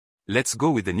let's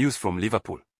go with the news from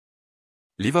Liverpool.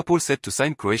 Liverpool set to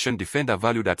sign Croatian defender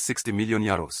valued at €60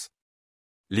 million.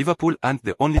 Liverpool aren't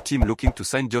the only team looking to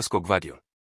sign Josko Gvadiol,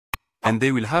 and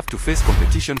they will have to face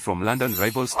competition from London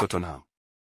rivals Tottenham.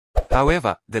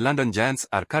 However, the London Giants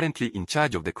are currently in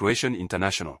charge of the Croatian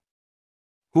international,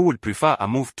 who would prefer a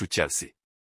move to Chelsea.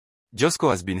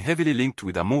 Josko has been heavily linked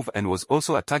with a move and was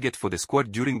also a target for the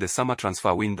squad during the summer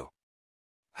transfer window.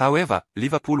 However,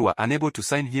 Liverpool were unable to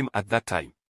sign him at that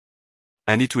time,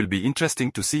 and it will be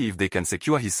interesting to see if they can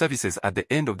secure his services at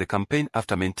the end of the campaign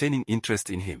after maintaining interest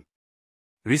in him.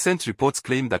 Recent reports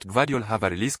claim that Gvadiol have a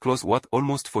release clause worth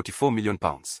almost £44 million,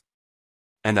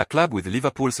 and a club with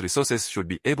Liverpool's resources should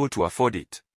be able to afford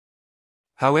it.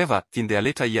 However, in their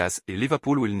later years,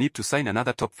 Liverpool will need to sign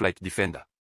another top-flight defender.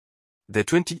 The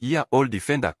 20-year-old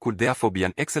defender could therefore be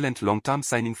an excellent long-term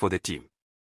signing for the team.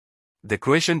 The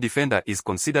Croatian defender is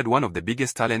considered one of the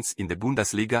biggest talents in the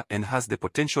Bundesliga and has the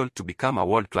potential to become a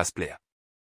world-class player.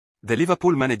 The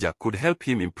Liverpool manager could help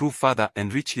him improve further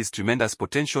and reach his tremendous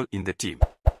potential in the team.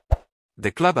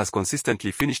 The club has consistently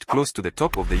finished close to the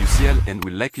top of the UCL and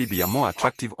will likely be a more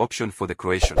attractive option for the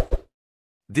Croatian.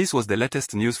 This was the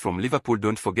latest news from Liverpool.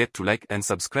 Don't forget to like and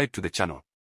subscribe to the channel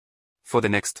for the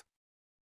next